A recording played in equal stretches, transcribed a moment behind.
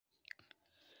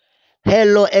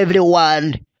Hello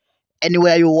everyone,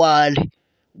 anywhere you are,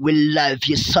 we love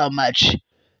you so much.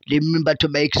 Remember to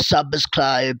make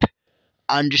subscribe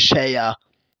and share.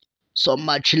 So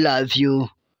much love you.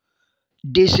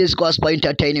 This is Gospel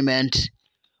Entertainment.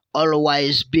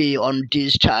 Always be on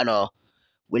this channel.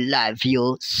 We love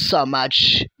you so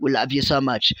much. We love you so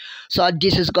much. So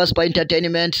this is Gospel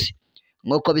Entertainment.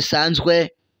 Nk'uko bisanzwe,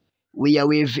 we are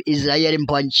with Israel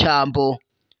Mbonyi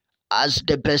as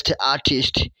the best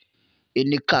artist in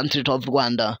the country of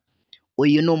Rwanda.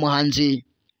 Uyu ni umuhanzi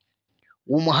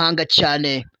w'umuhanga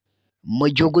cyane mu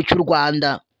gihugu cy'u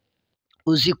Rwanda,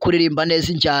 uzi kuririmba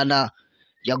neza injyana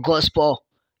ya gospel,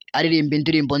 aririmba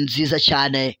indirimbo nziza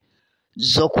cyane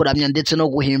zo kuramya ndetse no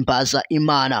guhimbaza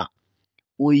Imana.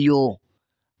 Uyu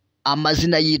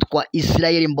amazina yitwa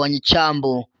Israel Mbonyi,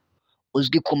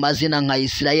 uzwi ku mazina nka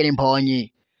Israel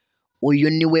Mbonyi. Uyu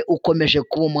niwe ukomeje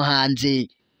kuba umuhanzi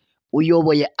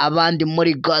uyoboye abandi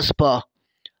muri gospel,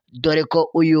 dore ko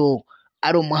uyu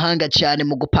ari umuhanga cyane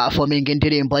mu guperforminga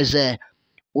indirimbo ze.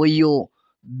 Uyu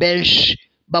benshi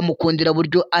bamukundira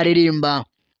buryo aririmba,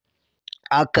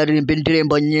 akaririmba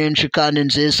indirimbo nyinshi kandi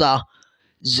nziza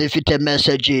zifite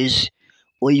messages.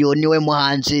 Uyu niwe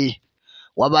muhanzi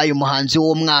wabaye umuhanzi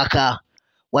w'umwaka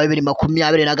wa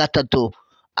 2023,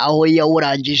 aho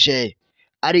yawurangije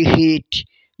ari hit,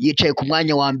 yicaye ku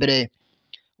mwanya wa mbere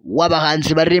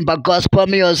w'abahanzi baririmba gospel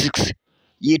music,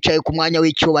 yicaye ku mwanya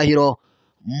w'icyubahiro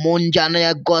mu njyana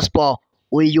ya gospel.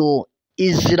 Uyu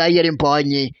Israel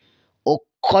Mbonyi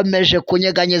ukomeje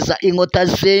kunyeganyeza inkota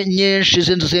ze nyinshi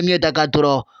z'inzu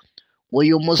z'imyidagaduro.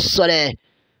 Uyu musore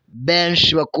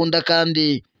benshi bakunda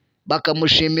kandi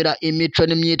bakamushimira imico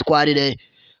n'imyitwarire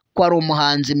ko ari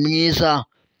umuhanzi mwiza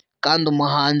kandi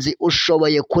umuhanzi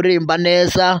ushoboye kuririmba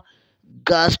neza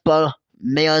gospel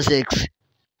music.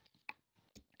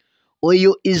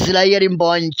 Uyu Israel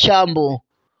Mbonyi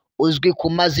uzwi ku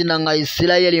mazina nka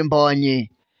Israel Mbonyi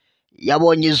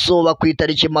yabonye izuba ku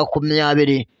itariki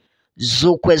 20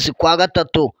 z'ukwezi kwa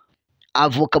gatatu,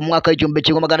 avuka mu mwaka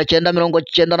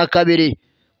w'1992.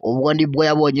 ubwo nibwo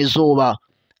yabonye izuba.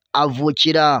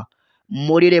 Avukira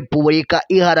muri Repubulika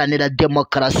Iharanira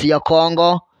Demokarasi ya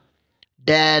Kongo,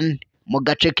 then mu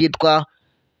gace kitwa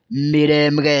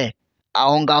Mirembwe,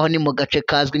 aho ngaho ni mu gace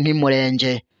kazwi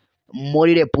nk'Imurenge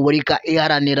muri Repubulika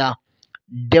Iharanira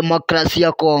Demokarasi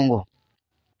ya Kongo.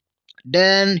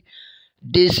 Then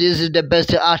this is the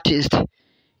best artist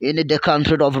in the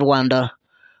country of Rwanda,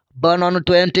 born on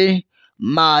 20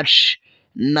 March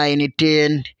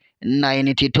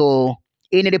 1992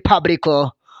 in the Republic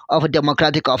of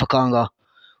Democratic of Congo.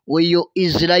 Uyu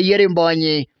Israel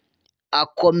Mbonyi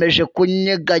akomeje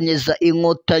kunyeganyeza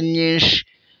inkota nyinshi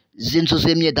z'inzu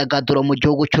z'imyidagaduro mu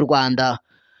gihugu cy'u Rwanda,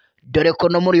 dore ko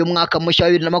no muri uyu mwaka mushya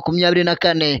wa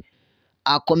 2024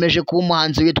 akomeje kuba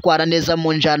umuhanzi witwara neza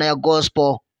mu njyana ya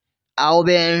gospel, aho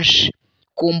benshi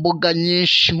ku mbuga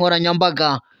nyinshi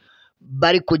nkoranyambaga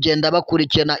bari kugenda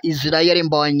bakurikirana Israel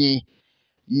Mbonyi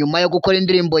nyuma yo gukora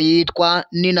indirimbo yitwa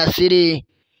Ninasiri,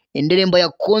 indirimbo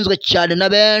yakunzwe cyane na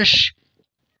benshi,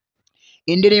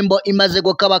 indirimbo imaze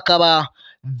gukabakaba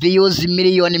views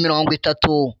miliyoni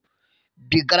 30,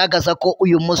 bigaragaza ko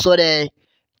uyu musore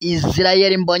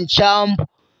Israel Mbonyi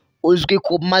uzwi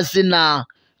ku mazina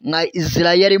nka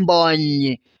Israel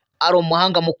Mbonyi ari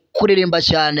umuhanga mu kuririmba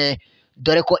cyane,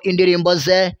 dore ko indirimbo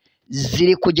ze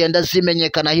ziri kugenda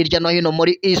zimenyekana hirya no hino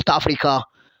muri East Africa.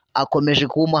 Akomeje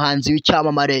kuba umuhanzi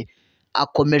w'icyamamare,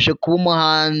 akomeje kuba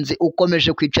umuhanzi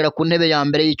ukomeje kwicara ku ntebe ya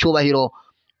mbere y'icyubahiro.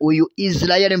 Uyu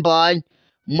Israel Mbonyi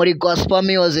muri gospel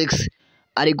music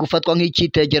ari gufatwa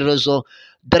nk'icyitegererezo,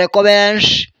 dore ko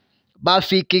benshi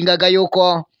bafikingaga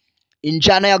yuko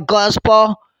injyana ya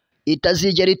gospel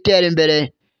itazigera itera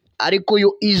imbere, ariko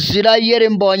uyu Israel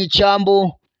Mbonyi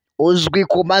uzwi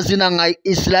ku mazina nka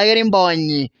Israel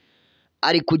Mbonyi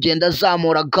ari kugenda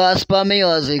azamura gospel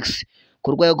music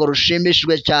ku rwego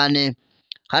rushimishijwe cyane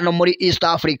hano muri East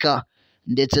Africa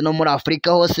ndetse no muri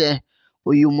Afurika hose.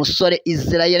 Uyu musore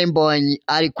Israel Mbonyi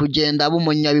ari kugenda aba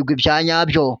umunyabigwi bya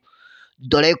nyabyo,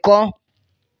 dore ko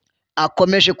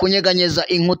akomeje kunyeganyeza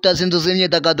inkuta z'inzu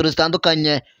z'imyidagaduro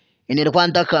zitandukanye in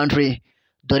Rwanda country,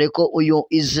 dore ko uyu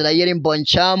Israel Mbonyi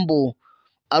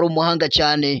ari umuhanga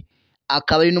cyane,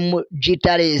 akaba ari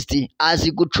n'umugitarist,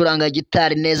 azi gucuranga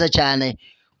gitari neza cyane.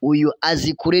 Uyu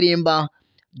azi kuririmba,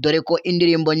 dore ko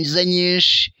indirimbo ze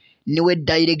nyinshi niwe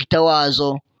director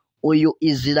wazo. Uyu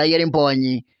Israel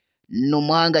Mbonyi ni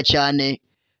umuhanga cyane,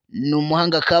 ni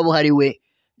umuhanga kabuhariwe,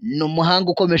 ni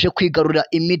umuhanga ukomeje kwigarurira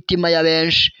imitima ya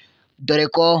benshi, dore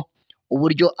ko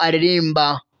uburyo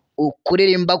aririmba,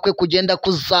 ukuririmba kwe kugenda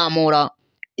kuzamura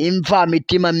imva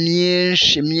mitima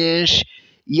myinshi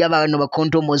y'abantu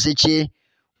bakunda umuziki.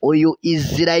 Uyu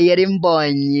Israel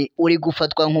Mbonyi uri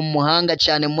gufatwa nk'umuhanga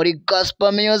cyane muri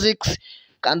gospel music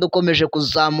kandi ukomeje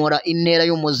kuzamura intera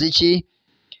y'umuziki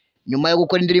nyuma yo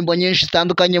gukora indirimbo nyinshi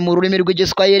zitandukanye mu rurimi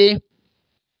rw'igiswahili.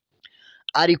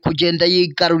 Ari kugenda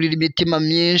yigarurira imitima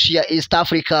myinshi ya East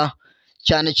Africa,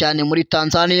 cyane cyane muri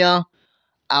Tanzania,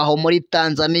 aho muri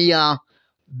Tanzania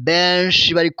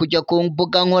benshi bari kujya ku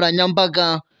mbuga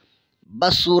nkoranyambaga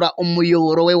basura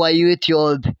umuyoboro we wa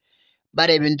YouTube,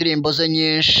 bareba indirimbo ze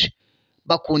nyinshi,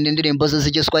 bakunda indirimbo ze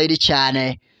z'igiswahili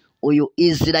cyane. Uyu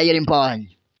Israel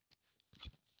Mbonyi,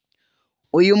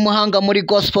 uyu muhanga muri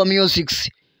gospel music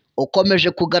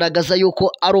ukomeje kugaragaza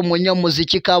yuko ari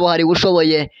umunyamuziki kabuhariwe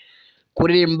ushoboye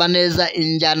kuririmba neza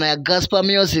injyana ya gospel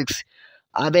music.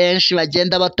 Abenshi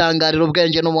bagenda batangarira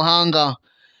ubwenge n'ubuhanga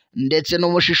ndetse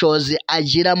n'ubushishozi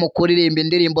agira mu kuririmba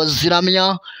indirimbo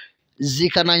ziramya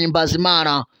zikanahimbaza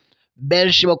Imana.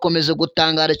 Benshi bakomeza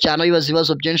gutangara cyane bibaza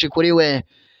ibibazo byinshi kuri we,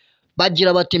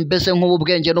 bagira bati mbese nk'ubu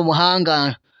bwenge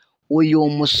n'ubuhanga uyu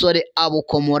musore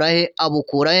abukomora he,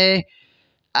 abukura he?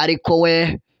 Ariko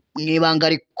we mu ibanga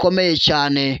rikomeye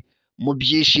cyane, mu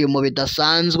byishimo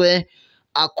bidasanzwe,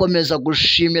 akomeza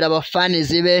gushimira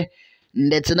abafanizi be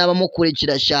ndetse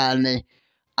n'abamukurikira cyane,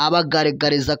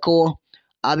 abagaragariza ko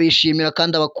abishimira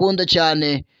kandi abakunda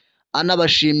cyane,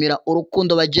 anabashimira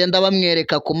urukundo bagenda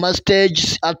bamwereka ku ma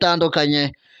stages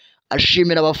atandukanye.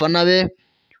 Ashimira abafana be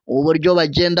uburyo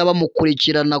bagenda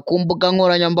bamukurikirana ku mbuga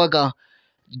nkoranyambaga,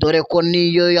 dore ko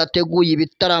niyo yateguye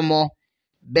ibitaramo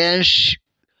benshi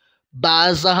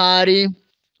baza ahari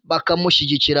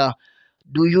bakamushyigikira.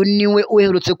 Uyu niwe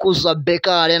uherutse kuzuza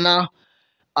Beka Arena,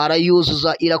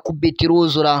 arayuzuza irakubita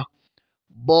iruzura.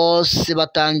 Bose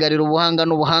batangarira ubuhanga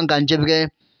n'ubuhangange bwe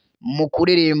mu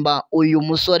kuririmba. Uyu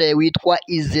musore witwa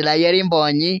Israel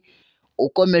Mbonyi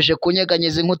ukomeje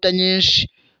kunyeganyeza inkuta nyinshi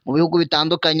mu bihugu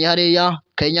bitandukanye, hariya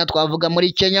Kenya, twavuga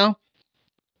muri Kenya,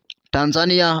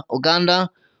 Tanzania, Uganda,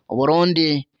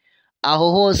 Burundi,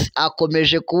 aho hose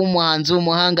akomeje kuba umuhanzi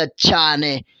w'umuhanga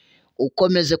cyane,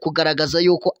 ukomeze kugaragaza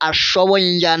yuko ashoboye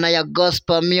injyana ya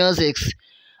gospel music,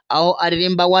 aho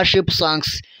aririmba worship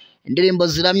songs, indirimbo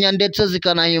ziramya ndetse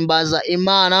zikanahimbaza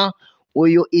Imana.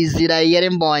 Uyu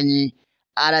Israel Mbonyi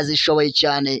arazishoboye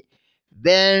cyane.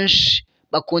 Benshi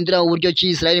bakundira uburyo ki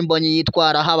Israel Mbonyi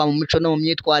yitwara, haba mu mico no mu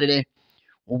myitwarire,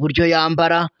 uburyo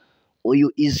yambara.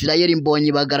 Uyu Israel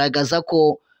Mbonyi bagaragaza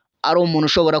ko ari umuntu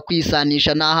ushobora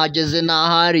kwisanisha n'aho ageze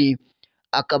n'aho ari,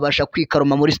 akabasha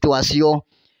kwikaruma muri situwasiyo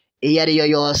iyo ari yo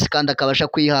yose kandi akabasha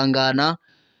kwihangana.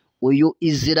 Uyu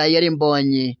Israel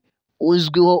Mbonyi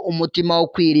uzwiho umutima wo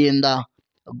kwirinda,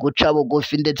 guca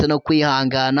bugufi ndetse no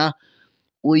kwihangana.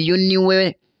 Uyu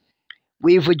niwe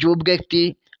wivugiye ubwe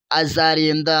ati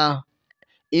azarinda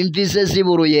imvi ze ziba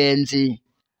uruyenzi,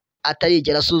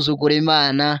 atarigera asuzugura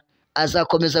Imana,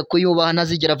 azakomeza kuyubaha,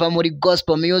 ntazigera ava muri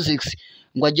gospel music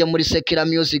ngo ajye muri secular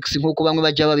music nk'uko bamwe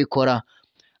bajya babikora.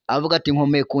 Avuga ati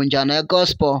nkomeye ku njyana ya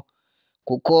gospel,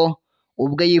 kuko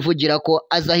ubwe yivugira ko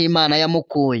azi aho Imana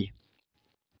yamukuye.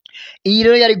 Iyi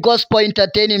rero yari gospel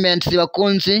entertainment.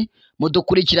 Bakunzi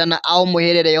mudukurikirana aho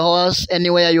muherereye hose,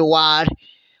 anywhere you are,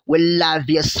 we love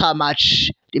you so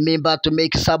much. Remember to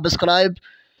make subscribe,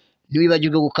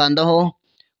 ntiwibagirwe gukandaho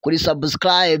kuri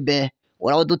subscribe.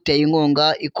 Uraho duteye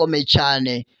inkunga ikomeye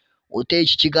cyane, uteye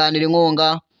iki kiganiro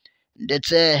inkunga,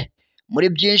 ndetse muri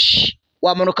byinshi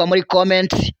wamanuka muri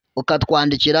comment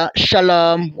ukatwandikira.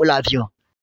 Shalom, we love you.